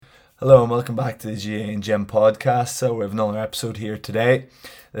Hello and welcome back to the GA and Gym podcast. So we have another episode here today.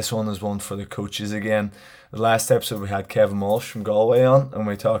 This one is one for the coaches again. The last episode we had Kevin Walsh from Galway on, and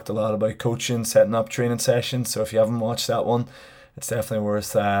we talked a lot about coaching, setting up training sessions. So if you haven't watched that one, it's definitely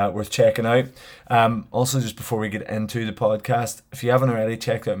worth checking out. Also, just before we get into the podcast, if you haven't already,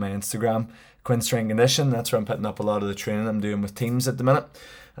 check out my Instagram, Quinn Strength Condition. That's where I'm putting up a lot of the training I'm doing with teams at the minute,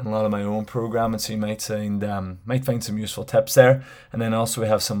 and a lot of my own programming, so you might find some useful tips there. And then also we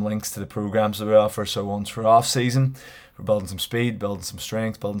have some links to the programs that we offer. So one's for off season, for building some speed, building some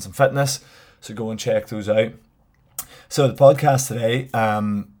strength, building some fitness. So go and check those out. So the podcast today,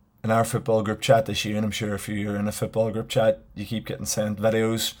 in our football group chat this year, and I'm sure if you're in a football group chat, you keep getting sent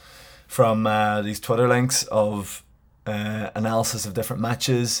videos from these Twitter links of analysis of different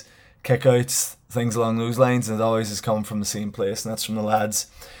matches, kickouts, things along those lines, and it always has come from the same place, and that's from the lads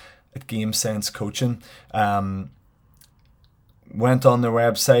at Game Sense Coaching. Went on their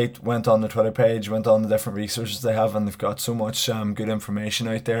website, went on their Twitter page, went on the different resources they have, and they've got so much good information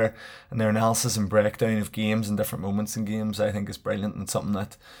out there, and their analysis and breakdown of games and different moments in games I think is brilliant, and something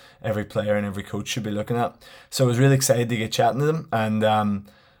that every player and every coach should be looking at. So I was really excited to get chatting to them, and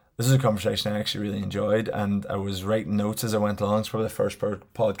this is a conversation I actually really enjoyed, and I was writing notes as I went along. It's probably the first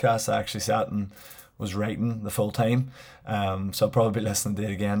podcast I actually sat and was writing the full time. So I'll probably be listening to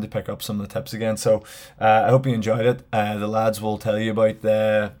it again to pick up some of the tips again. So I hope you enjoyed it. The lads will tell you about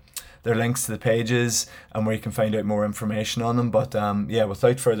their links to the pages and where you can find out more information on them. But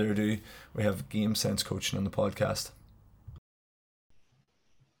without further ado, we have Game Sense Coaching on the podcast.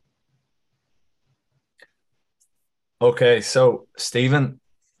 Okay, so Stephen,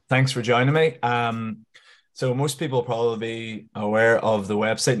 thanks for joining me. So most people will probably be aware of the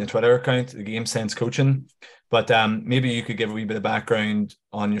website and the Twitter account, the Game Sense Coaching, but maybe you could give a wee bit of background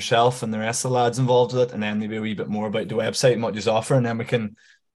on yourself and the rest of the lads involved with it, and then maybe a wee bit more about the website and what you offer, and then we can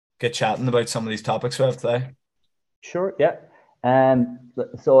get chatting about some of these topics we have today. Sure, yeah.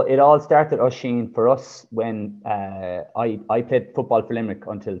 So it all started, Oisín, for us when I played football for Limerick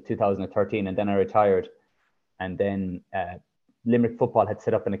until 2013, and then I retired. And then Limerick Football had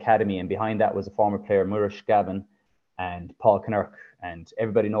set up an academy, and behind that was a former player, Murish Gavin, and Paul Kinnerk. And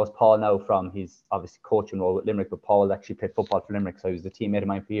everybody knows Paul now from his obviously coaching role with Limerick, but Paul actually played football for Limerick, so he was a teammate of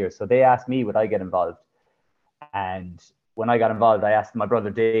mine for years. So they asked me, would I get involved? And when I got involved, I asked my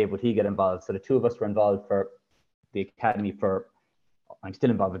brother Dave, would he get involved? So the two of us were involved for the academy I'm still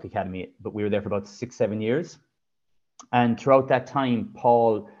involved with the academy, but we were there for about 6-7 years. And throughout that time,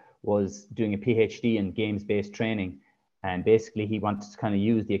 Paul was doing a PhD in games-based training, and basically he wanted to kind of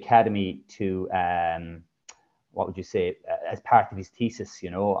use the academy to what would you say, as part of his thesis,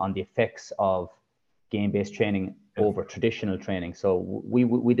 on the effects of game-based training over traditional training. So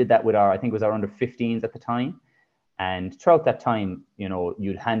we did that with I think it was our under 15s at the time, and throughout that time,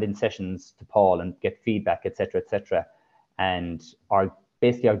 you'd hand in sessions to Paul and get feedback, etc., and our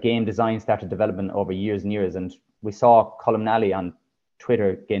game design started developing over years and years, and we saw Colm Nally on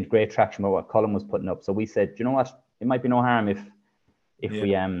Twitter gained great traction about what Colm was putting up. So we said, you know what, it might be no harm if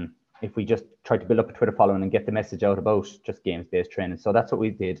we just try to build up a Twitter following and get the message out about just games-based training. So that's what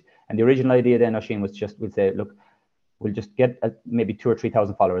we did. And the original idea then, Oisín, was we'd say, look, we'll just get maybe 2,000 or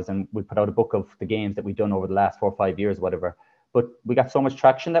 3,000 followers, and we'll put out a book of the games that we've done over the last 4 or 5 years, whatever. But we got so much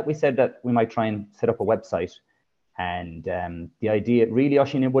traction that we said that we might try and set up a website. And the idea, really,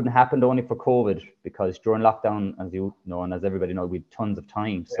 Oisín, it wouldn't happen only for COVID, because during lockdown, as you know, and as everybody knows, we had tons of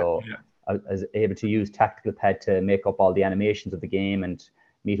time. So I was able to use Tactical Pad to make up all the animations of the game and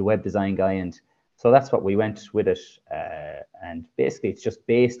meet a web design guy. And so that's what we went with it. And basically, it's just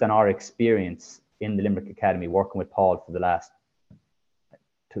based on our experience in the Limerick Academy, working with Paul for the last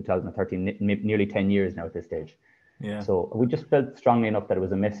 2013, nearly 10 years now at this stage. Yeah. So we just felt strongly enough that it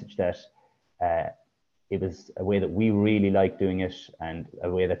was a message that it was a way that we really like doing it, and a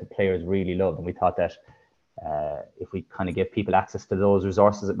way that the players really love. And we thought that if we kind of give people access to those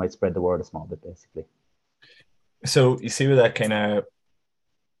resources, it might spread the word a small bit, basically. So you see with that kind of,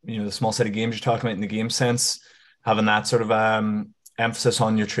 the small set of games you're talking about in the Game Sense, having that sort of emphasis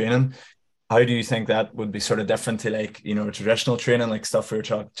on your training, how do you think that would be sort of different to traditional training, like stuff we were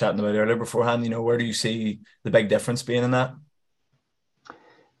chatting about earlier beforehand? Where do you see the big difference being in that?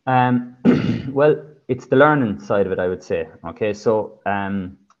 Well, it's the learning side of it, I would say. Okay, so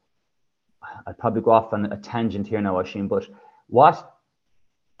I'd probably go off on a tangent here now, Oisín, but what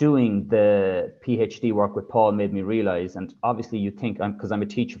doing the PhD work with Paul made me realize, and obviously you think, because I'm a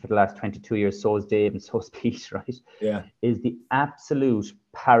teacher for the last 22 years, so is Dave and so is Pete, right? Yeah. Is the absolute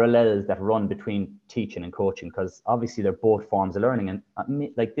parallels that run between teaching and coaching, because obviously they're both forms of learning. And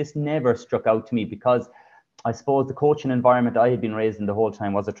like, this never struck out to me, because I suppose the coaching environment I had been raised in the whole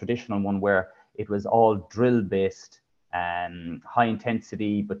time was a traditional one where it was all drill based, high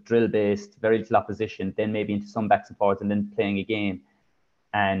intensity, but drill based, very little opposition, then maybe into some backs and forwards and then playing a game.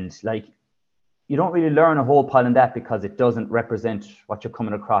 And like, you don't really learn a whole pile in that because it doesn't represent what you're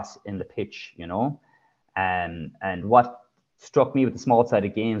coming across in the pitch, you know? And what struck me with the small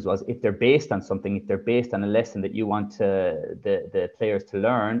sided games was if they're based on something, if they're based on a lesson that you want the players to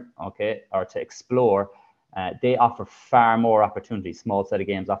learn, okay, or to explore, they offer far more opportunities. Small sided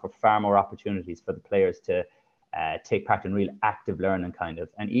games offer far more opportunities for the players to take part in real active learning, kind of,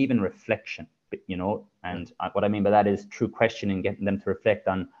 and even reflection, you know. And what I mean by that is true questioning, getting them to reflect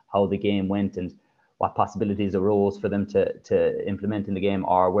on how the game went and what possibilities arose for them to implement in the game,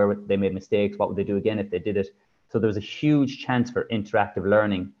 or where they made mistakes, what would they do again if they did it. So there was a huge chance for interactive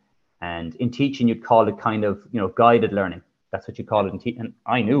learning. And in teaching, you'd call it kind of, you know, guided learning. That's what you call it in teaching. And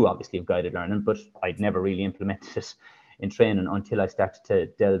I knew obviously of guided learning, but I'd never really implemented it in training until I started to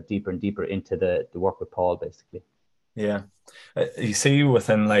delve deeper and deeper into the work with Paul, basically. Yeah. You see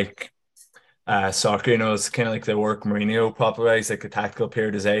within like soccer, you know, it's kind of like the work Mourinho popularized, like the tactical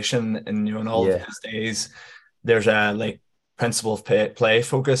periodization, and you know, in all of his days, there's a like principle of play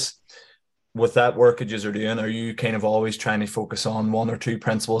focus. With that work that you're doing, are you kind of always trying to focus on one or two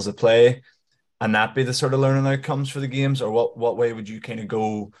principles of play, and that be the sort of learning outcomes for the games, or what way would you kind of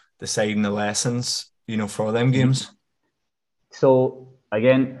go deciding the lessons, you know, for them games? So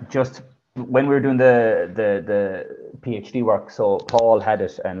again, just when we were doing the PhD work, so Paul had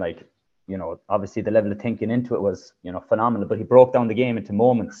it, and like, you know, obviously the level of thinking into it was, you know, phenomenal, but he broke down the game into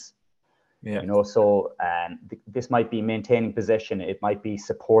moments. Yeah. You know, so this might be maintaining possession, it might be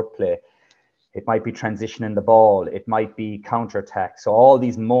support play, it might be transitioning the ball, it might be counterattack. So all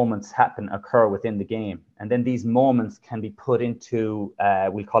these moments occur within the game, and then these moments can be put into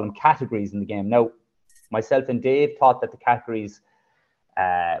we call them categories in the game. Now, myself and Dave thought that the categories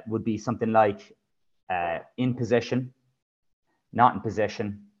would be something like in possession, not in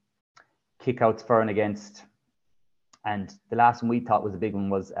possession, kickouts for and against, and the last one we thought was a big one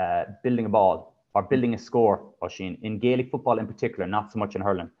was building a ball or building a score, Oisín, in Gaelic football in particular, not so much in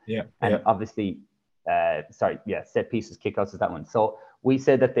hurling. Yeah. And obviously, set pieces, kickouts is that one. So we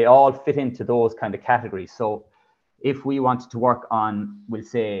said that they all fit into those kind of categories. So if we wanted to work on, we'll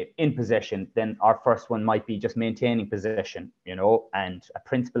say, in possession, then our first one might be just maintaining possession, you know, and a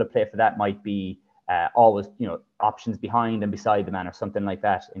principle of play for that might be always, you know, options behind and beside the man or something like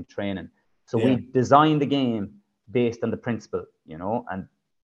that in training. So we designed the game based on the principle, you know, and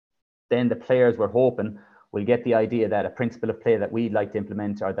then the players were hoping will get the idea that a principle of play that we'd like to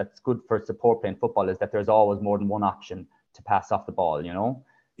implement or that's good for support playing football is that there's always more than one option to pass off the ball, you know.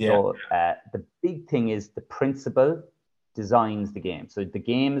 So the big thing is the principle designs the game. So the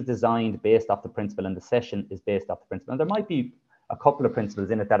game is designed based off the principle, and the session is based off the principle. And there might be a couple of principles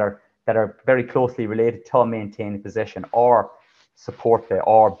in it that are very closely related to maintaining possession or support play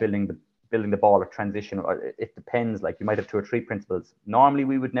or building the ball or transition. Or it depends. Like you might have 2 or 3 principles. Normally,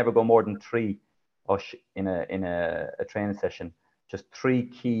 we would never go more than 3 in a training session. Just 3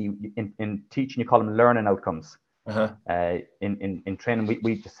 key in teaching. You call them learning outcomes. In training,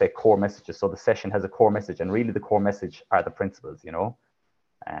 we just say core messages. So the session has a core message, and really the core message are the principles, you know.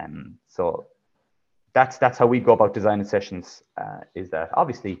 So that's how we go about designing sessions. Is that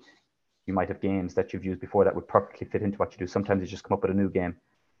obviously you might have games that you've used before that would perfectly fit into what you do. Sometimes you just come up with a new game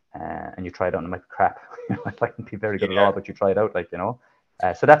and you try it out and it might be crap. It mightn't be very good at all, but you try it out, like, you know.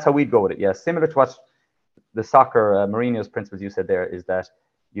 So that's how we'd go with it. Yeah, similar to what the soccer Mourinho's principles you said there is that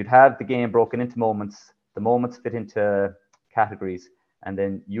you'd have the game broken into moments. The moments fit into categories, and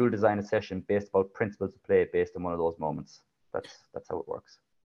then you'll design a session based about principles of play based on one of those moments. That's how it works.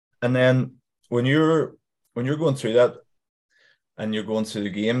 And then when you're going through that and you're going through the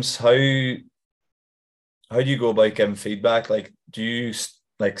games, how do you go about giving feedback? Like, do you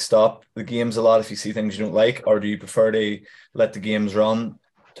like stop the games a lot if you see things you don't like, or do you prefer to let the games run,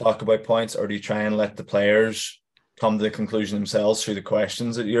 talk about points, or do you try and let the players come to the conclusion themselves through the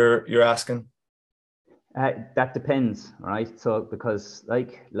questions that you're asking? That depends, right? So because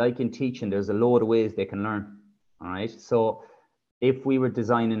like in teaching, there's a load of ways they can learn, all right? So if we were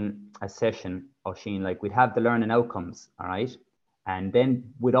designing a session, Oisín, like we'd have the learning outcomes, all right? And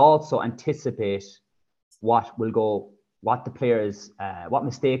then we'd also anticipate what the players, what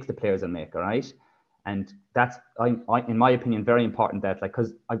mistakes the players will make, all right? And that's, in my opinion, very important that, like,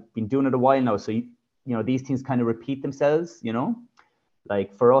 because I've been doing it a while now, so you know, these things kind of repeat themselves, you know?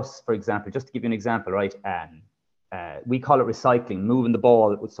 Like for us, for example, just to give you an example, right? We call it recycling, moving the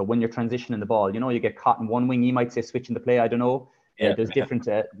ball. So when you're transitioning the ball, you know, you get caught in one wing, you might say switching the play, I don't know. There's different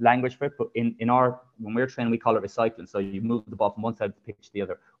language for it, but when we're training, we call it recycling. So you move the ball from one side of the pitch to the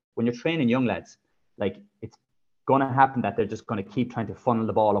other. When you're training young lads, like it's going to happen that they're just going to keep trying to funnel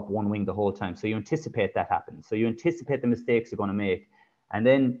the ball up one wing the whole time. So you anticipate that happening. So you anticipate the mistakes you're going to make. And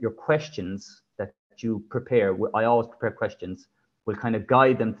then your questions that you prepare, I always prepare questions, will kind of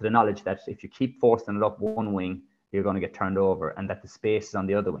guide them to the knowledge that if you keep forcing it up one wing, you're going to get turned over, and that the space is on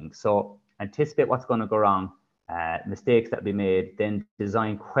the other wing. So anticipate what's going to go wrong, mistakes that be made, then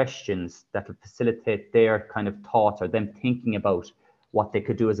design questions that will facilitate their kind of thoughts or them thinking about what they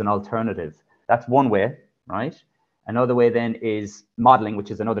could do as an alternative. That's one way, right? Another way then is modeling,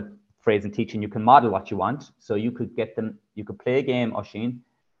 which is another phrase in teaching. You can model what you want. So you could play a game, Oisín,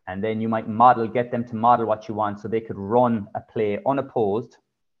 and then you might get them to model what you want so they could run a play unopposed,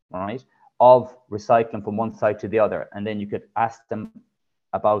 right, of recycling from one side to the other. And then you could ask them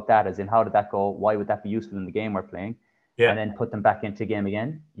about that, as in, how did that go? Why would that be useful in the game we're playing? Yeah. And then put them back into the game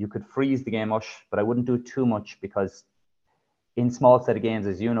again. You could freeze the game, but I wouldn't do it too much, because in small set of games,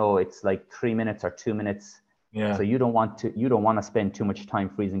 as you know, it's like 3 minutes or 2 minutes. Yeah. So you don't want to spend too much time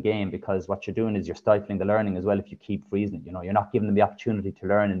freezing game, because what you're doing is you're stifling the learning as well. If you keep freezing, you're not giving them the opportunity to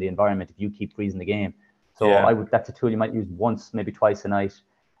learn in the environment if you keep freezing the game. So that's a tool you might use once, maybe twice a night.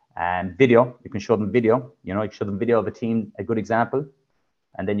 And video, you can show them video. You can show them video of a team, a good example,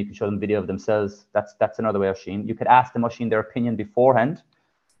 and then you can show them video of themselves. That's another way, Oisín. You could ask them, Oisín, their opinion beforehand.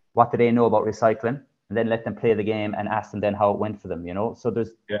 What do they know about recycling? And then let them play the game and ask them then how it went for them, So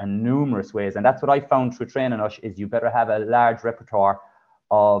there's numerous ways. And that's what I found through training us, is you better have a large repertoire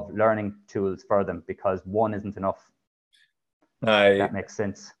of learning tools for them, because one isn't enough. That makes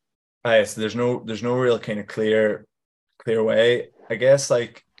sense. So there's no real kind of clear way. I guess,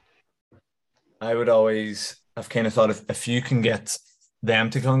 like, I would always have kind of thought, if you can get them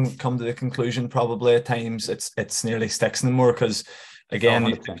to come to the conclusion, probably at times it's nearly sticks in them more, because again,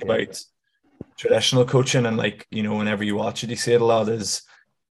 you think about traditional coaching, and like, whenever you watch it, you see it a lot, is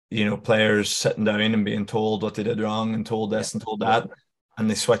players sitting down and being told what they did wrong, and told this and told that, and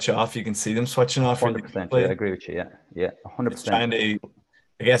they switch off. You can see them switching off. 100%. I agree with you. Yeah, 100%.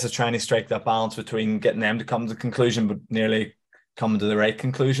 It's trying to strike that balance between getting them to come to the conclusion, but nearly coming to the right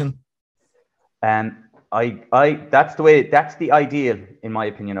conclusion. That's the ideal, in my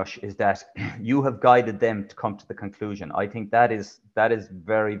opinion, is that you have guided them to come to the conclusion. I think that is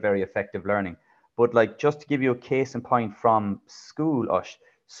very, very effective learning. But like, just to give you a case in point from school,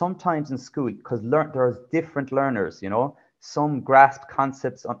 sometimes in school, because there's different learners, some grasp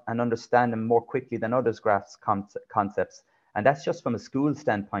concepts and understand them more quickly than others grasp concepts. And that's just from a school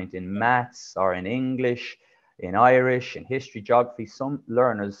standpoint. In maths or in English, in Irish, in history, geography, some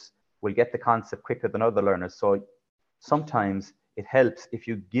learners will get the concept quicker than other learners. So sometimes it helps if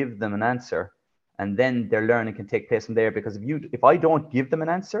you give them an answer, and then their learning can take place from there. Because if I don't give them an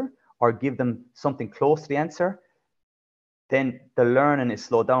answer, or give them something close to the answer, then the learning is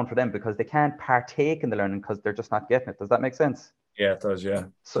slowed down for them, because they can't partake in the learning because they're just not getting it. Does that make sense? Yeah, it does. Yeah.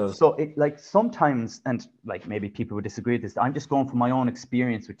 So it, like, sometimes, and like, maybe people would disagree with this, I'm just going from my own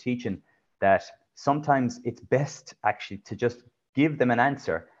experience with teaching, that sometimes it's best actually to just give them an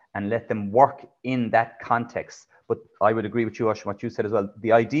answer and let them work in that context. But I would agree with you, Oisín, what you said as well.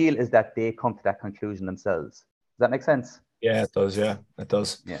 The ideal is that they come to that conclusion themselves. Does that make sense? Yeah, it does. Yeah, it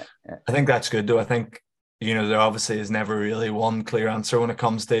does. Yeah. I think that's good, though. I think, there obviously is never really one clear answer when it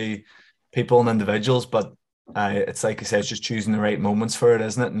comes to people and individuals, but it's like you said, it's just choosing the right moments for it,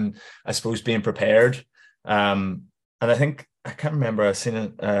 isn't it? And I suppose being prepared. And I think, I can't remember, I've seen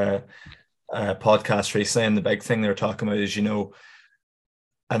a podcast recently, and the big thing they were talking about is,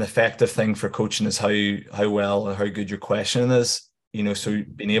 an effective thing for coaching is how well and how good your questioning is. So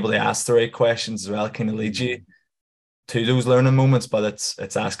being able to ask the right questions as well kind of leads you to those learning moments, but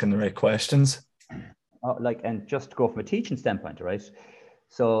it's asking the right questions. And just to go from a teaching standpoint, right?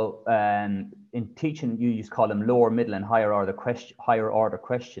 So in teaching, you call them lower, middle, and higher order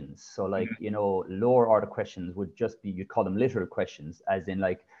questions. So like, lower order questions would just be, you'd call them literal questions, as in,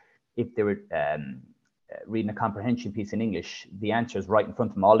 like, if they were reading a comprehension piece in English, the answer is right in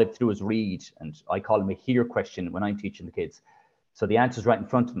front of them. All they have to do is read, and I call them a hear question when I'm teaching the kids. So the answer is right in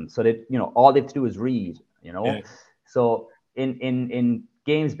front of them. So that, all they have to do is read, Yeah. So in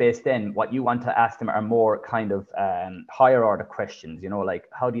games based, then what you want to ask them are more kind of higher order questions, like,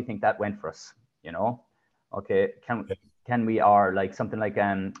 how do you think that went for us? Okay, can we, or like something like,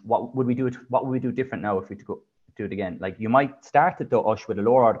 what would we do different now if we go do it again? Like, you might start it though, with a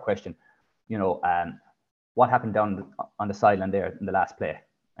lower order question, what happened down on the sideline there in the last play,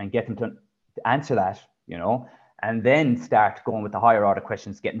 and get them to answer that, and then start going with the higher order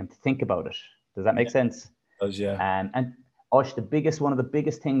questions, getting them to think about it. Does that make sense? It does, yeah. And Osh, one of the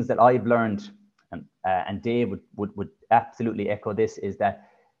biggest things that I've learned, and Dave would absolutely echo this, is that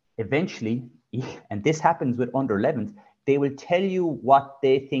eventually, and this happens with under 11s, they will tell you what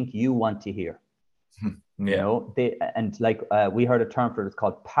they think you want to hear. Yeah. You know, we heard a term for it, it's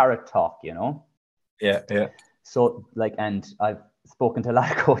called parrot talk, you know? Yeah. So and I've spoken to a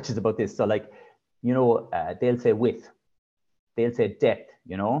lot of coaches about this. So they'll say width, they'll say depth,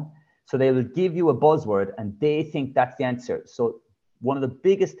 you know? So they will give you a buzzword and they think that's the answer. So one of the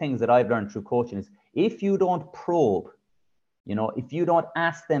biggest things that I've learned through coaching is if you don't probe, you know, if you don't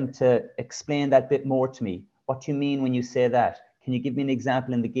ask them to explain that bit more to me, what do you mean when you say that? Can you give me an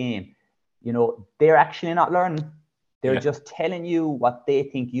example in the game? You know, they're actually not learning. They're just telling you what they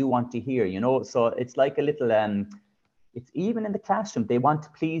think you want to hear, you know? So it's like a little, it's even in the classroom, they want to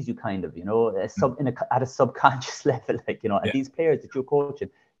please you kind of, you know, at a subconscious level, like, you know, and these players that you're coaching,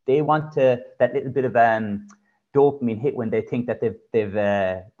 they want that little bit of dopamine hit when they think that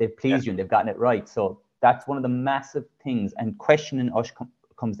they've pleased you and they've gotten it right. So that's one of the massive things. And questioning us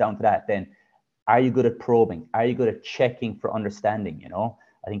comes down to that then. Are you good at probing? Are you good at checking for understanding? You know,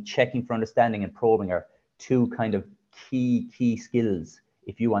 I think checking for understanding and probing are two kind of key skills.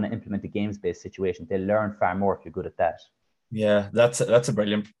 If you want to implement a games-based situation, they'll learn far more if you're good at that. Yeah, that's a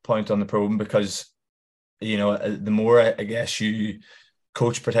brilliant point on the probing, because, you know, the more I guess you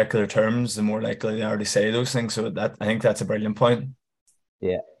coach particular terms, the more likely they are to say those things. So I think that's a brilliant point.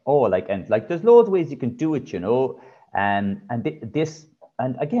 Yeah. Oh, there's loads of ways you can do it, you know. And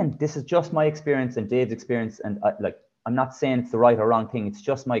again, this is just my experience and Dave's experience. And I'm not saying it's the right or wrong thing. It's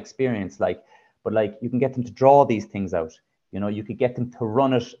just my experience. But you can get them to draw these things out. You know, you could get them to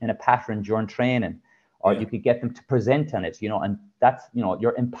run it in a pattern during training, or you could get them to present on it, you know, and that's, you know,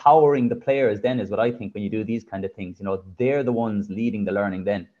 you're empowering the players then is what I think when you do these kind of things, you know, they're the ones leading the learning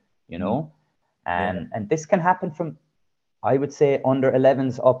then, you know. And this can happen from, I would say, under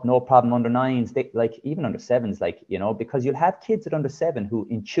 11s up, no problem. Under 9s, even under 7s, you know, because you'll have kids at under 7 who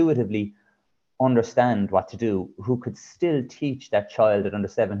intuitively understand what to do, who could still teach that child at under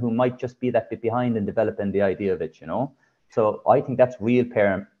 7 who might just be that bit behind in developing the idea of it, you know. So I think that's real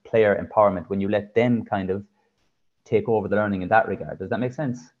player empowerment when you let them kind of take over the learning in that regard. Does that make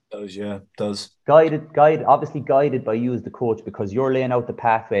sense? It does. Obviously guided by you as the coach, because you're laying out the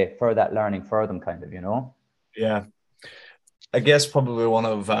pathway for that learning for them, kind of, you know. Yeah, I guess probably one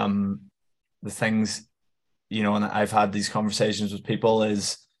of the things, you know, and I've had these conversations with people,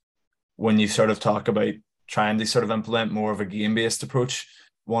 is when you sort of talk about trying to sort of implement more of a game-based approach,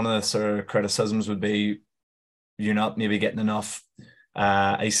 one of the sort of criticisms would be you're not maybe getting enough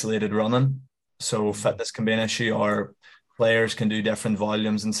isolated running. So fitness can be an issue, or players can do different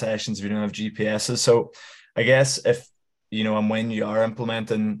volumes and sessions if you don't have GPSs. So I guess if, you know, and when you are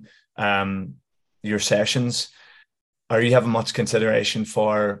implementing your sessions, are you having much consideration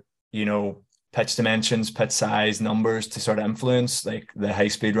for, you know, pitch dimensions, pitch size, numbers to sort of influence like the high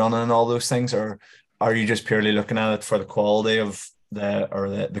speed running and all those things? Or are you just purely looking at it for the quality of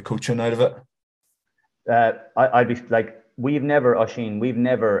the coaching out of it? I'd be like, we've never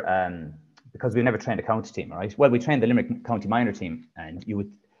because we've never trained a county team, right? Well, we trained the Limerick County minor team,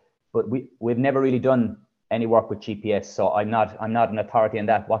 but we've never really done any work with GPS. So I'm not an authority on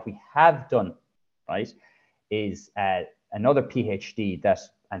that. What we have done, right, is another PhD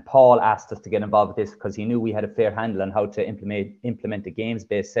and Paul asked us to get involved with this because he knew we had a fair handle on how to implement a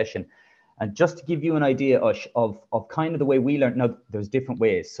games-based session. And just to give you an idea of kind of the way we learn, now there's different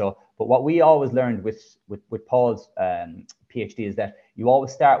ways. But what we always learned with Paul's PhD is that you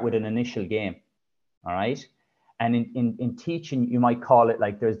always start with an initial game, all right? And in teaching, you might call it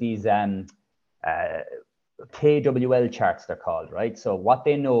like there's these KWL charts, they're called, right? So what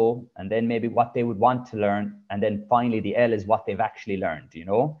they know, and then maybe what they would want to learn, and then finally the L is what they've actually learned, you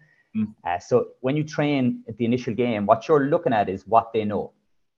know? So when you train at the initial game, what you're looking at is what they know.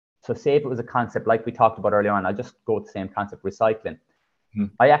 So say if it was a concept like we talked about earlier on, I'll just go with the same concept, recycling.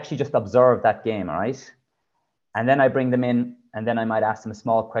 I actually just observe that game, all right? And then I bring them in, and then I might ask them a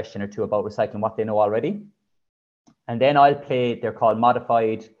small question or two about recycling, what they know already. And then I'll play, they're called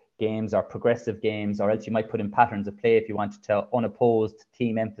modified games or progressive games, or else you might put in patterns of play if you wanted to, unopposed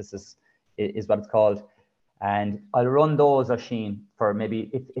team emphasis is what it's called. And I'll run those, Oisín, for maybe,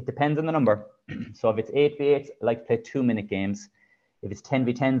 it depends on the number. So if it's 8v8, I like to play 2-minute games. If it's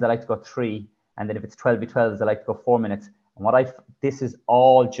 10v10s, I like to go 3. And then if it's 12v12s, I like to go 4 minutes. And this is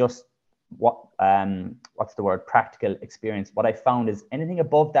all just practical experience. What I found is anything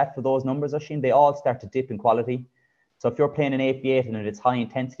above that for those numbers, Oisín, they all start to dip in quality. So if you're playing an 8v8 and it's high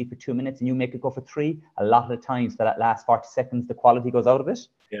intensity for 2 minutes and you make it go for 3, a lot of the times for that last 40 seconds, the quality goes out of it.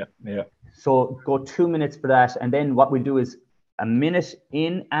 Yeah. So go 2 minutes for that. And then what we do is a minute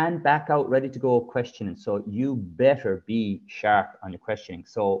in and back out, ready to go questioning. So you better be sharp on your questioning.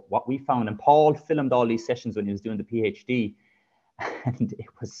 So what we found, and Paul filmed all these sessions when he was doing the PhD, and it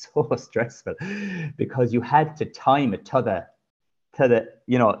was so stressful because you had to time it to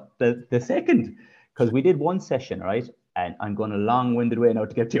the second, because we did one session, right? And I'm going a long-winded way now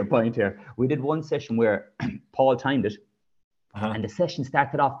to get to your point here. We did one session where Paul timed it, and the session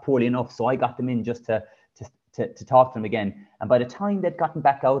started off poorly enough, so I got them in just to talk to them again. And by the time they'd gotten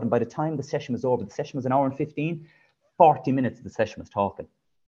back out, and by the time the session was over, the session was an hour and 15, 40 minutes of the session was talking.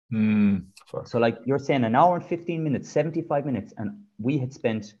 So like you're saying, an hour and 15 minutes, 75 minutes, and we had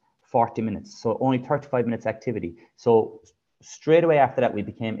spent 40 minutes, so only 35 minutes activity. So straight away after that, we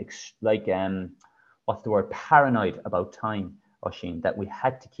became paranoid about time, Oisín, that we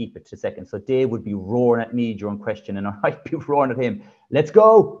had to keep it to seconds. So Dave would be roaring at me during question, and I'd be roaring at him, let's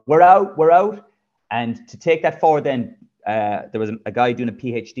go, we're out. And to take that forward then, there was a guy doing a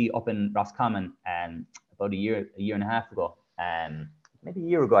PhD up in Roscommon about a year and a half ago, maybe a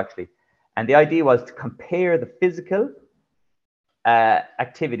year ago actually. And the idea was to compare the physical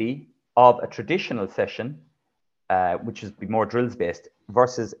activity of a traditional session, which is more drills based,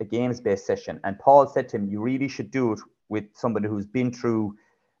 versus a games based session. And Paul said to him, you really should do it with somebody who's been through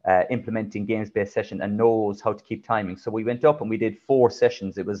implementing games based session and knows how to keep timing. So we went up and we did 4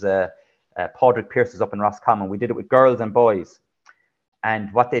 sessions. It was Padraig Pearse is up in Roscommon. We did it with girls and boys.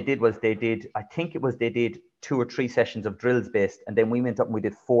 And what they did was they did 2 or 3 sessions of drills based. And then we went up and we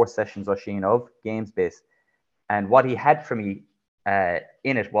did 4 sessions, Oisín, of games based. And what he had for me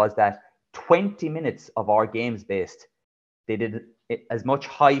in it was that 20 minutes of our games based, they did as much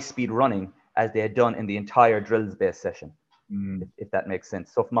high speed running as they had done in the entire drills based session, if that makes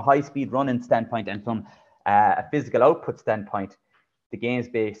sense. So from a high speed running standpoint and from a physical output standpoint, the games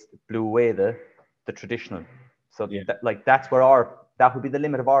based blew away the traditional. So that's where that would be the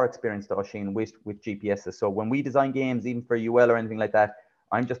limit of our experience, though, Oisín, with GPSs. So when we design games, even for UL or anything like that,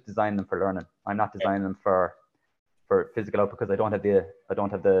 I'm just designing them for learning. I'm not designing them for physical output, because I don't have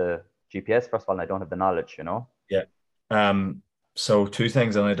the GPS, first of all, and I don't have the knowledge, Yeah. So 2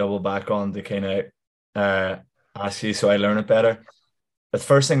 things, and I double back on to kind of ask you so I learn it better. The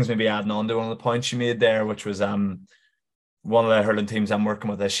first thing is maybe adding on to one of the points you made there, which was one of the hurling teams I'm working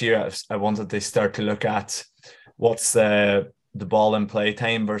with this year. I wanted to start to look at what's the ball in play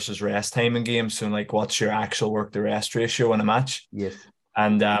time versus rest time in games. So like, what's your actual work to rest ratio in a match? Yes.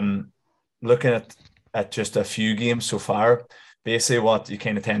 And looking at just a few games so far, basically what you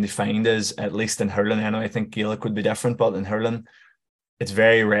kind of tend to find is, at least in hurling, I know I think Gaelic would be different, but in hurling, it's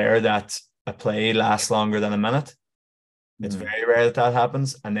very rare that a play lasts longer than a minute. It's very rare that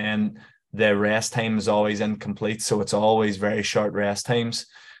happens. And then the rest time is always incomplete. So it's always very short rest times.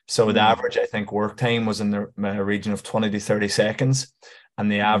 So the average, I think, work time was in the region of 20 to 30 seconds.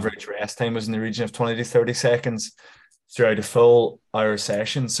 And the average rest time was in the region of 20 to 30 seconds throughout a full hour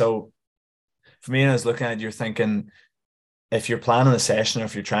session. So for me, I was looking at it, you're thinking, if you're planning a session, or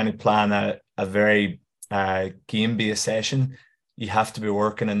if you're trying to plan a very game-based session, you have to be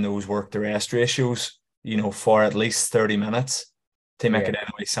working in those work to rest ratios, for at least 30 minutes to make it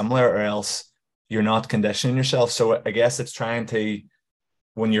anyway similar, or else you're not conditioning yourself. So I guess it's trying to,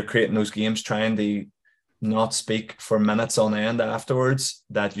 when you're creating those games, trying to not speak for minutes on end afterwards,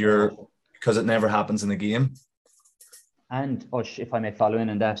 because it never happens in the game. And if I may follow in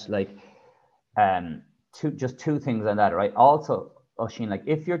on that, just 2 things on that, right? Also, Oisín, like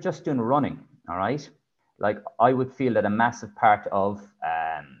if you're just doing running, all right, like I would feel that a massive part of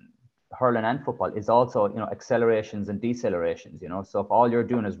hurling and football is also, accelerations and decelerations, so if all you're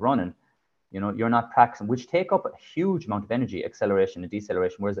doing is running, you're not practicing, which take up a huge amount of energy, acceleration and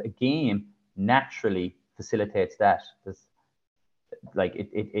deceleration, whereas a game naturally facilitates that.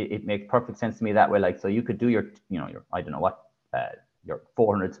 It makes perfect sense to me that way. Like, so you could do your I don't know what, your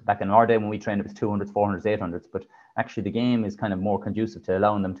 400s. Back in our day when we trained, it was 200s, 400s, 800s. But actually, the game is kind of more conducive to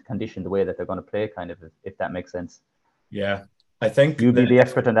allowing them to condition the way that they're going to play, kind of, if that makes sense. Yeah, I think you'd be the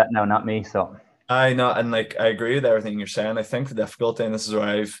expert on that now, not me. So I know, and I agree with everything you're saying. I think the difficulty, and this is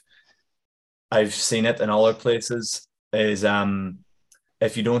where I've seen it in other places, is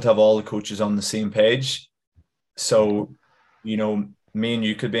if you don't have all the coaches on the same page. So, me and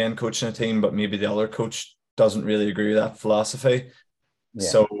you could be in coaching a team, but maybe the other coach doesn't really agree with that philosophy. Yeah.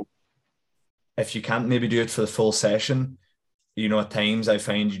 So if you can't maybe do it for the full session, at times I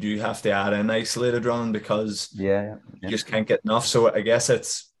find you do have to add in isolated running, because you just can't get enough. So I guess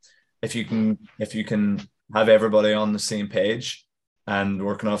it's, if you can have everybody on the same page and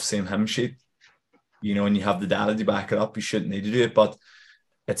working off the same hymn sheet, and you have the data to back it up, you shouldn't need to do it. But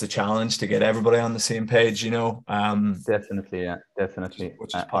it's a challenge to get everybody on the same page, you know. Definitely, yeah, definitely.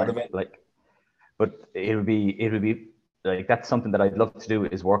 Which is part of it. But it would be like, that's something that I'd love to do,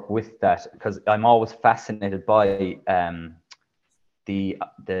 is work with that, because I'm always fascinated by the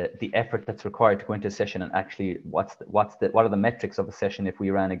effort that's required to go into a session, and actually what are the metrics of a session if we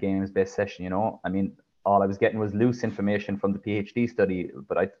ran a games-based session, you know. I mean, all I was getting was loose information from the PhD study,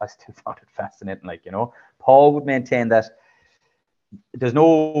 but I still found it fascinating. Like, you know, Paul would maintain that there's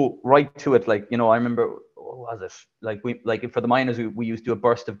no right to it. Like, you know, I remember, what was it? Like for the minors, we used to do a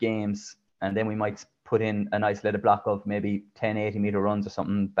burst of games, and then we might put in an isolated block of maybe 10, 80-meter runs or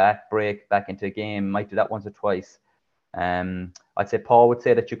something, break back into a game. Might do that once or twice. I'd say Paul would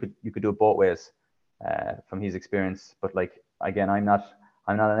say that you could do it both ways, from his experience. But like, again, I'm not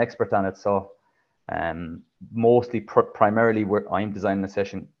an expert on it. So primarily I'm designing a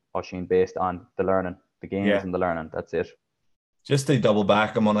session, Oisín, based on the learning, the games and the learning. That's it. Just to double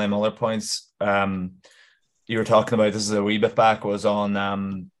back on one of them other points, you were talking about, this is a wee bit back, was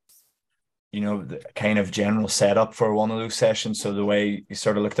on you know, the kind of general setup for one of those sessions. So the way you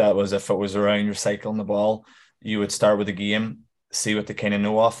sort of looked at it was, if it was around recycling the ball, you would start with a game, see what they kind of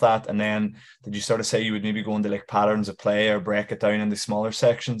know off that, and then did you sort of say you would maybe go into like patterns of play or break it down into smaller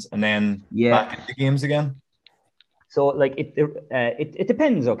sections and then back into games again? So like it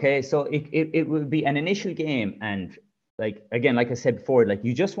depends. Okay, so it would be an initial game, and like, again, like I said before, like,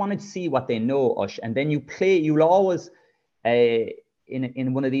 you just want to see what they know, Ush, and then you'll always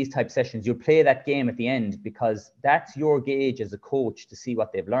in one of these type sessions, you'll play that game at the end, because that's your gauge as a coach to see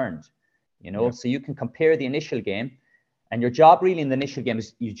what they've learned, you know. So you can compare the initial game, and your job really in the initial game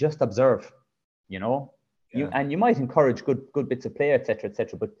is you just observe, you know. You might encourage good bits of play, etc.,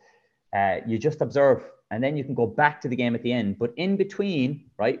 but you just observe, and then you can go back to the game at the end. But in between,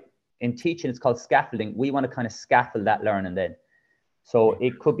 right, in teaching, it's called scaffolding. We want to kind of scaffold that learning then. So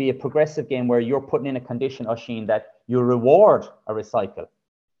it could be a progressive game where you're putting in a condition, Oisín, that you reward a recycle,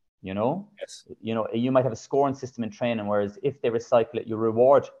 you know. Yes. You know, you might have a scoring system in training, whereas if they recycle it, you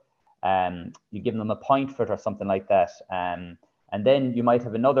reward, you give them a point for it or something like that. And then you might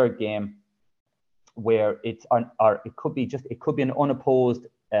have another game where it's it could be an unopposed,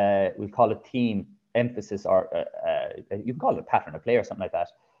 we call it team emphasis, or you can call it a pattern of play or something like that,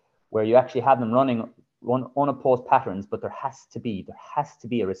 where you actually have them running unopposed patterns, but there has to be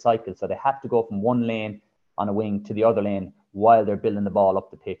a recycle. So they have to go from one lane on a wing to the other lane while they're building the ball up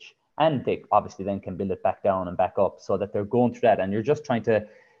the pitch, and they obviously then can build it back down and back up, so that they're going through that. And you're just trying to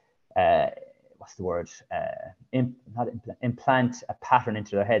implant a pattern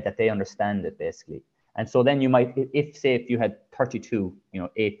into their head that they understand it, basically. And so then you might, if you had 32,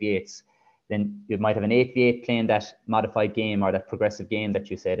 8v8s, then you might have an 8v8 playing that modified game or that progressive game that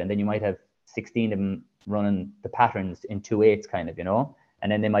you said, and then you might have 16 of them running the patterns in 2/8 kind of,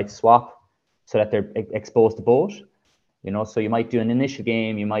 and then they might swap so that they're exposed to both, so you might do an initial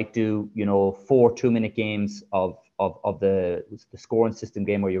game, you might do, 4 2-minute games of the scoring system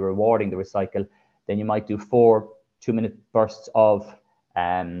game where you're rewarding the recycle. Then you might do 4 2-minute bursts of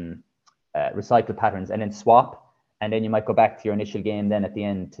recycle patterns and then swap, and then you might go back to your initial game then at the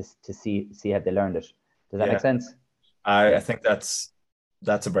end to see have they learned it. Does that make sense? I think that's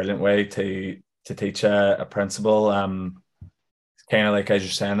a brilliant way to teach a principle. It's kind of like, as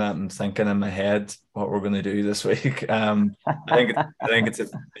you're saying that, I'm thinking in my head what we're going to do this week. I think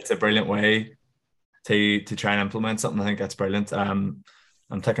it's a brilliant way to try and implement something. I think that's brilliant. I'm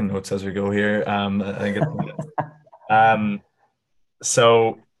taking notes as we go here. I think it's brilliant.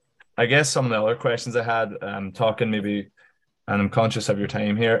 So I guess some of the other questions I had, talking maybe, and I'm conscious of your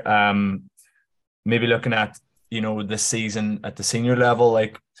time here, maybe looking at, this season at the senior level,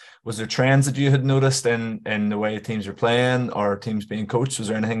 like, was there trends that you had noticed in the way teams were playing or teams being coached? Was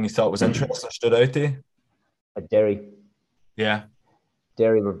there anything you thought was interesting or stood out to you? Derry. Yeah.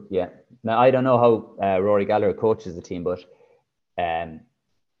 Derry were, yeah. Now, I don't know how Rory Gallagher coaches the team, but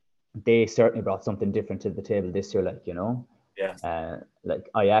they certainly brought something different to the table this year, Yeah.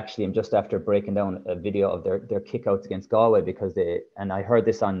 Like, I actually am just after breaking down a video of their kickouts against Galway, because and I heard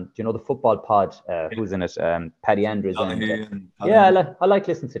this on, the football pod, who's in it, Paddy Andrews, I like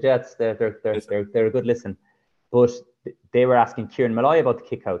listening to it. Yeah, they're a good listen. But they were asking Kieran Malloy about the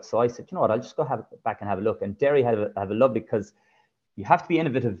kickouts, so I said, you know what, I'll just go back and have a look. And Derry have a lovely, because you have to be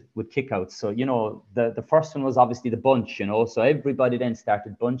innovative with kickouts. So, the first one was obviously the bunch, so everybody then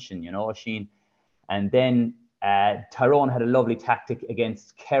started bunching, Oisín. And then Tyrone had a lovely tactic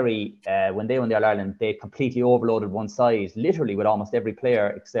against Kerry when they won the All-Ireland. They completely overloaded one side, literally with almost every player,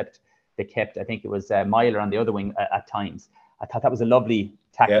 except they kept, I think it was Myler on the other wing at times. I thought that was a lovely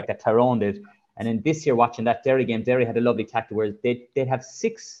tactic that Tyrone did. And then this year, watching that Derry game, Derry had a lovely tactic where they'd have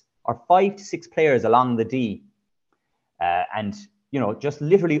 6 or 5 to 6 players along the D, and just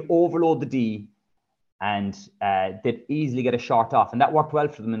literally overload the D, and they'd easily get a shot off, and that worked well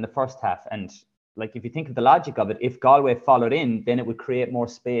for them in the first half. And like, if you think of the logic of it, if Galway followed in, then it would create more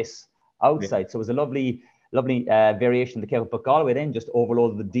space outside. So it was a lovely variation of the chaos. But Galway then just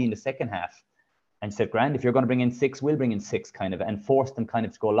overloaded the D in the second half and said, grand, if you're going to bring in 6, we'll bring in 6, kind of, and forced them kind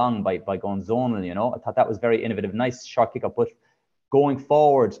of to go long by going zonal. I thought that was very innovative, nice short kick up. But going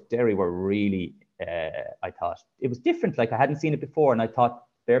forward, Derry were really, I thought it was different. Like, I hadn't seen it before, and I thought,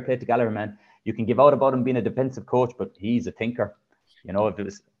 fair play to Gallagher, man. You can give out about him being a defensive coach, but he's a thinker. If it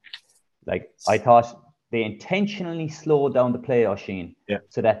was like, I thought they intentionally slowed down the play, Oisín,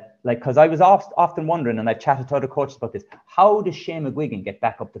 so that, like, because I was often wondering, and I've chatted to other coaches about this, how does Shane McGuigan get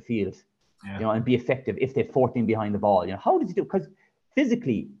back up the field, and be effective if they're 14 behind the ball? How does he do? Because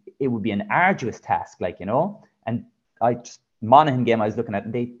physically, it would be an arduous task, and Monaghan game I was looking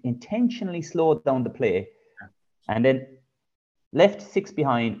at, they intentionally slowed down the play, and then left 6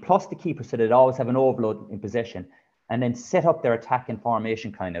 behind, plus the keeper, so they'd always have an overload in possession, and then set up their attack in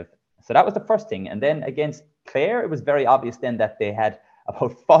formation, kind of. So that was the first thing. And then against Clare, it was very obvious then that they had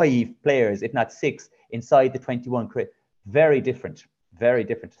about 5 players, if not 6, inside the 21. Very different, very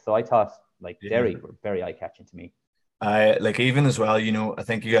different. So I thought, like, Derry were very eye-catching to me. Like, even as well, I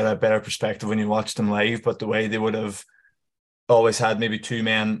think you got a better perspective when you watched them live, but the way they would have always had maybe 2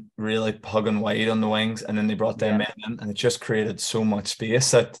 men really hugging wide on the wings, and then they brought them men in, and it just created so much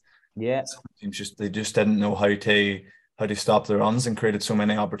space that teams they just didn't know how to stop the runs, and created so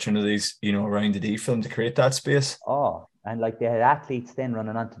many opportunities, around the D for them to create that space. Oh, and like, they had athletes then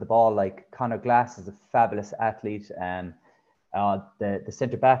running onto the ball. Like, Conor Glass is a fabulous athlete, and the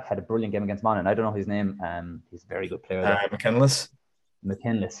centre back had a brilliant game against Monaghan. I don't know his name. He's a very good player.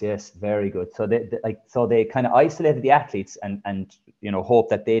 McKinless, yes, very good. So they kind of isolated the athletes and hope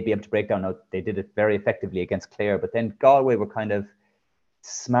that they'd be able to break down. Now, they did it very effectively against Clare, but then Galway were kind of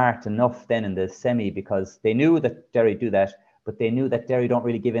smart enough then in the semi, because they knew that Derry do that, but they knew that Derry don't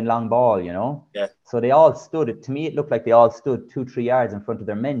really give in long ball, So they all stood. To me, it looked like they all stood 2-3 yards in front of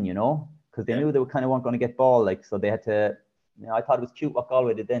their men, because they knew they kind of weren't going to get ball. Like, so they had to. I thought it was cute what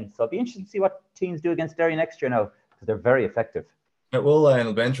Galway did then. So it'd be interesting to see what teams do against Derry next year now, because they're very effective. It will, and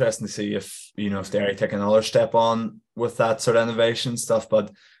it'll be interesting to see if Derry take another step on with that sort of innovation stuff.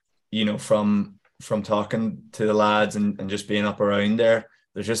 But from talking to the lads and just being up around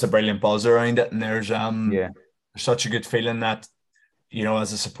there's just a brilliant buzz around it, and there's such a good feeling that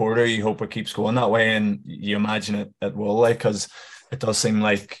as a supporter you hope it keeps going that way, and you imagine it will, like, because it does seem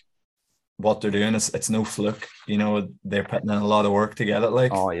like what they're doing it's no fluke. They're putting in a lot of work to get it,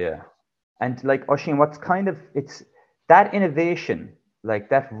 like. Oh yeah, and like, Oisín, what's kind of it's. That innovation, like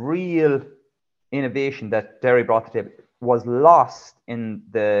that real innovation that Derry brought to the table, was lost in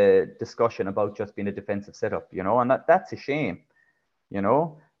the discussion about just being a defensive setup, and that's a shame,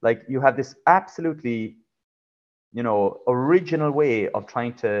 Like, you have this absolutely, original way of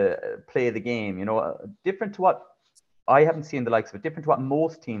trying to play the game, different to what I haven't seen the likes of it, different to what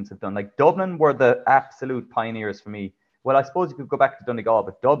most teams have done. Like, Dublin were the absolute pioneers for me. Well, I suppose you could go back to Donegal,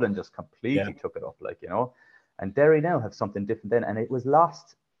 but Dublin just completely took it up, like, And Derry now have something different then, and it was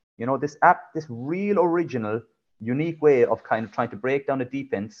lost. This real original, unique way of kind of trying to break down a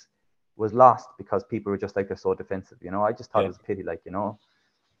defense was lost because people were just like, they're so defensive. I just thought it was a pity, like,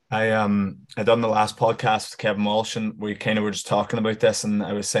 I done the last podcast with Kevin Walsh, and we kind of were just talking about this, and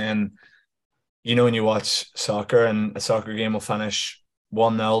I was saying, when you watch soccer, and a soccer game will finish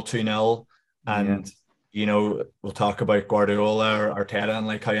 1-0, 2-0, and we'll talk about Guardiola or Arteta and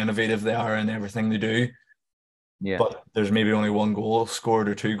like how innovative they are in everything they do. Yeah. But there's maybe only 1 goal scored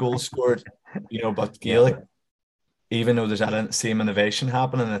or 2 goals scored, but Gaelic, even though there's that same innovation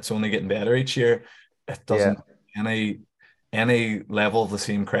happening, it's only getting better each year. It doesn't any level of the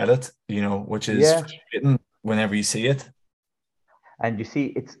same credit, which is frustrating whenever you see it. And you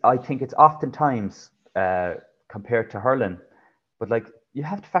see, I think it's oftentimes compared to hurling, but like, you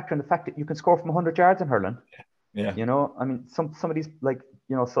have to factor in the fact that you can score from 100 yards in hurling. Yeah. I mean, some of these, like,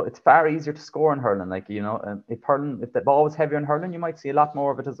 so it's far easier to score in hurling. Like, if the ball was heavier in hurling, you might see a lot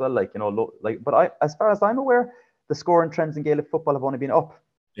more of it as well. Like, but as far as I'm aware, the scoring trends in Gaelic football have only been up.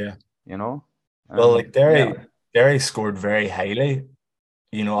 Yeah. Well, like Derry scored very highly,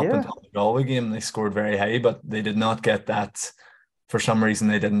 up until the Galway game, they scored very high, but they did not get that. For some reason,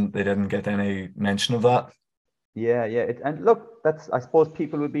 they didn't get any mention of that. Yeah. And look, I suppose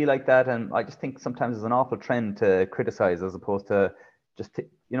people would be like that, and I just think sometimes it's an awful trend to criticize as opposed to just,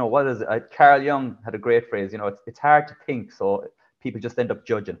 what is it? Carl Jung had a great phrase, it's hard to think, so people just end up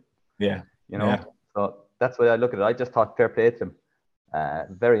judging. Yeah. you know. So that's the way I look at it. I just thought fair play to them.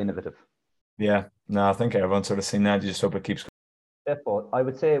 Very innovative. Yeah. No, I think everyone's sort of seen that. You just hope it keeps. But I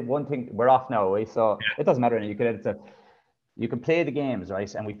would say one thing, we're off now, right? So it doesn't matter. You can play the games,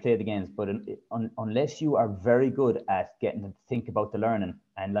 right? And we play the games, but unless you are very good at getting them to think about the learning,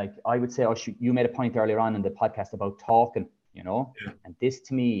 and like I would say, you made a point earlier on in the podcast about talking, you know, and this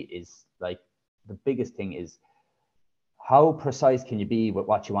to me is like the biggest thing is how precise can you be with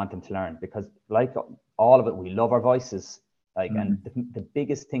what you want them to learn? Because like all of it, we love our voices. Like, and the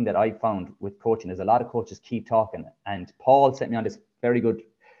biggest thing that I found with coaching is a lot of coaches keep talking. And Paul sent me on this very good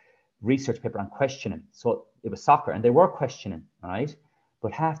research paper on questioning. So it was soccer, and they were questioning, right?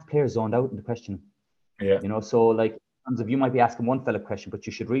 But half the players zoned out in the questioning. Yeah. You know, so like, in terms of you might be asking one fella a question, but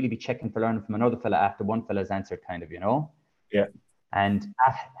you should really be checking for learning from another fella after one fella's answered, kind of, you know? Yeah. And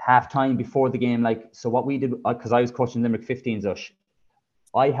at half time before the game, like, so what we did, because I was coaching Limerick 15s,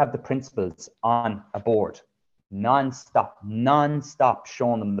 I have the principles on a board, non-stop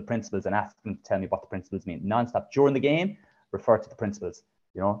showing them the principles and asking them to tell me what the principles mean. Non-stop during the game, refer to the principles,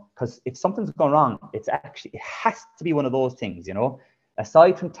 you know, because if something's gone wrong, it has to be one of those things, you know,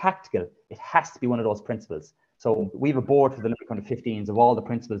 aside from tactical, it has to be one of those principles. So we have a board for the Limerick under 15s of all the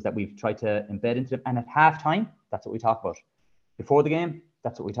principles that we've tried to embed into them. And at halftime, that's what we talk about. Before the game,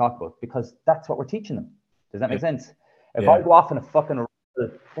 that's what we talk about, because that's what we're teaching them. Does that make sense? If I go off in a fucking,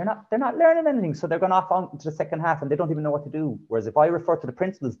 they're not learning anything, so they're going off into the second half and they don't even know what to do. Whereas if I refer to the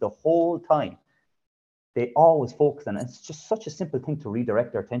principles the whole time, they always focus on it. It's just such a simple thing to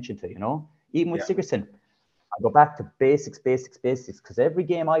redirect their attention to, you know. Even with Sigerson, I go back to basics, because every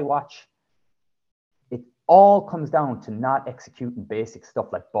game I watch, it all comes down to not executing basic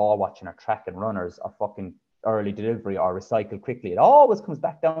stuff like ball watching or track and runners or fucking early delivery or recycle quickly. It always comes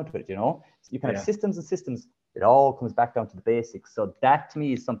back down to it, you know. So you can have systems and systems. It all comes back down to the basics. So that to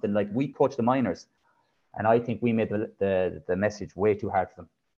me is something like we coach the minors, and I think we made the message way too hard for them,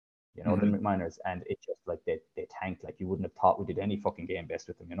 you know, the minors, and it just like they tanked. Like you wouldn't have thought we did any fucking game best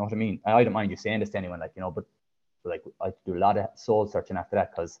with them, you know what I mean? I don't mind you saying this to anyone, like, you know, but like I do a lot of soul searching after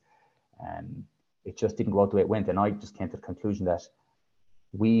that, because it just didn't go out the way it went, and I just came to the conclusion that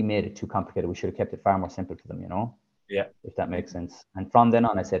we made it too complicated. We should have kept it far more simple for them, you know? Yeah. If that makes sense. And from then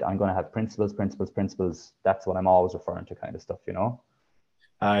on, I said, I'm going to have principles. That's what I'm always referring to, kind of stuff, you know?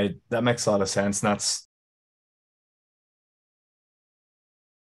 That makes a lot of sense. And that's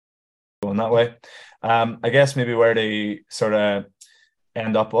going that way. I guess maybe where they sort of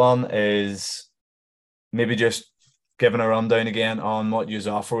end up on is maybe just giving a rundown again on what you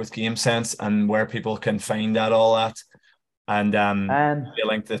offer with Game Sense and where people can find that all at. And a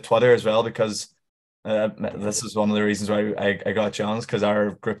link to Twitter as well, because this is one of the reasons why I got you on, because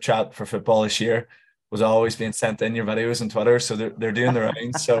our group chat for football this year was always being sent in your videos on Twitter, so they're doing the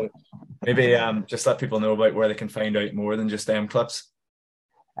rounds. So maybe just let people know about where they can find out more than just clips.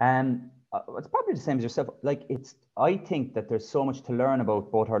 It's probably the same as yourself. Like I think that there's so much to learn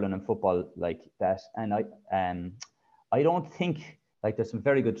about both hurling and football like that, and I don't think. Like there's some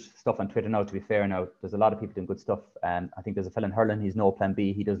very good stuff on Twitter now, to be fair. Now there's a lot of people doing good stuff. I think there's a fella in hurling, he's No Plan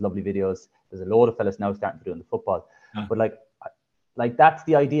B. He does lovely videos. There's a load of fellas now starting to do in the football. But like that's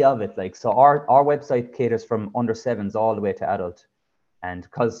the idea of it. Like, so our website caters from under 7s all the way to adult. And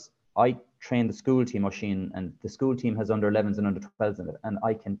because I train the school team, Oisín, and the school team has under 11s and under 12s in it. And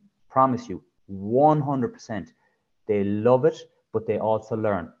I can promise you 100% they love it, but they also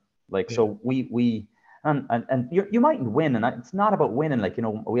learn. Like, so we and you mightn't win, and it's not about winning. Like, you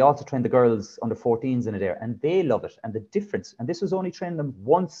know, we also train the girls under 14s in it there, and they love it. And the difference, and this was only training them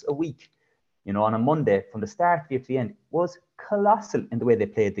once a week, you know, on a Monday from the start to the end, was colossal in the way they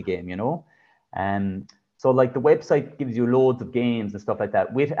played the game, you know. So like the website gives you loads of games and stuff like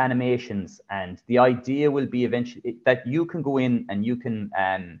that with animations, and the idea will be eventually that you can go in and you can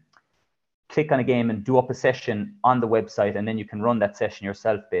click on a game and do up a session on the website, and then you can run that session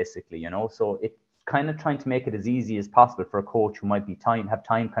yourself, basically, you know. So it's kind of trying to make it as easy as possible for a coach who might be have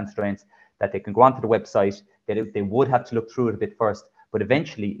time constraints, that they can go onto the website, that they would have to look through it a bit first, but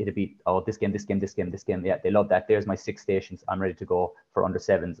eventually it'll be, oh, this game. Yeah, they love that. There's my 6 stations. I'm ready to go for under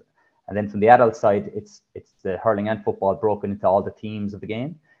 7s. And then from the adult side, it's the hurling and football broken into all the teams of the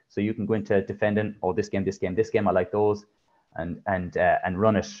game. So you can go into defending, oh, this game, I like those, and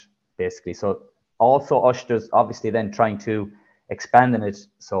run it, basically. So also Ushter's obviously then trying to expand on it.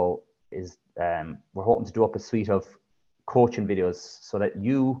 So we're hoping to do up a suite of coaching videos so that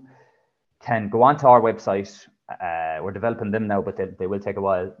you can go onto our website. We're developing them now, but they will take a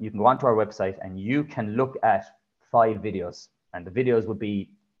while. You can go onto our website and you can look at 5 videos, and the videos would be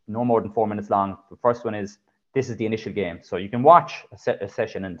no more than 4 minutes long. The first one is, this is the initial game. So you can watch a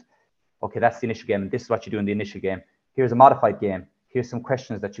session and okay, that's the initial game, and this is what you do in the initial game. Here's a modified game. Here's some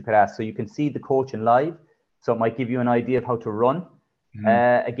questions that you could ask. So you can see the coach in live. So it might give you an idea of how to run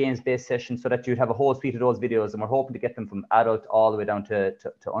a games-based session, so that you'd have a whole suite of those videos, and we're hoping to get them from adult all the way down to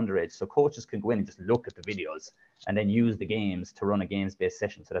underage. So coaches can go in and just look at the videos and then use the games to run a games-based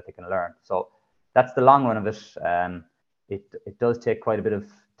session so that they can learn. So that's the long run of it. It does take quite a bit of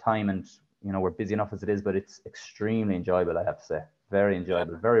time, and we're busy enough as it is, but it's extremely enjoyable, I have to say. Very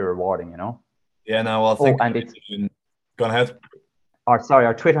enjoyable, very rewarding, Yeah, no, well, think go ahead.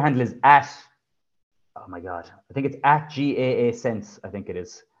 Our Twitter handle is oh my God, I think it's at GAA Sense. I think it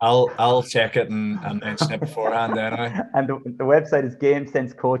is. I'll check it and mention it beforehand anyway. And the website is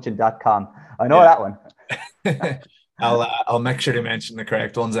gamesensecoaching.com. I know that one. I'll make sure to mention the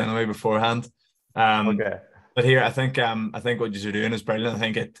correct ones anyway beforehand. Okay. But here, I think what you're doing is brilliant. I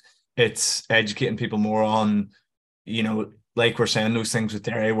think it's educating people more on, like we're saying, those things with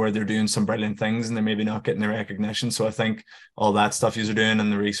Derry where they're doing some brilliant things and they're maybe not getting the recognition. So I think all that stuff you're doing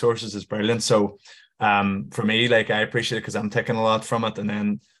and the resources is brilliant. So for me, like, I appreciate it because I'm taking a lot from it. And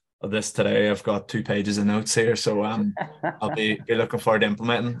then this today, I've got 2 pages of notes here. So I'll be looking forward to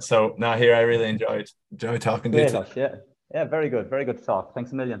implementing. So now here, I really enjoyed talking to you. Yeah, very good. Very good to talk.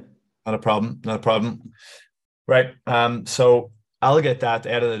 Thanks a million. Not a problem. Right. So I'll get that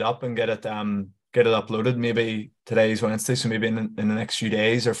edited up and get it uploaded. Maybe today's Wednesday, so maybe in the next few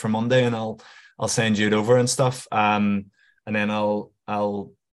days or for Monday, and I'll send you it over and stuff. And then I'll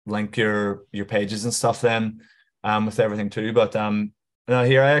link your pages and stuff then, with everything too. But now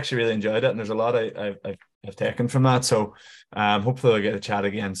here, I actually really enjoyed it, and there's a lot I've taken from that. So hopefully we'll get a chat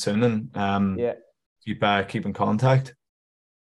again soon, and keep in contact.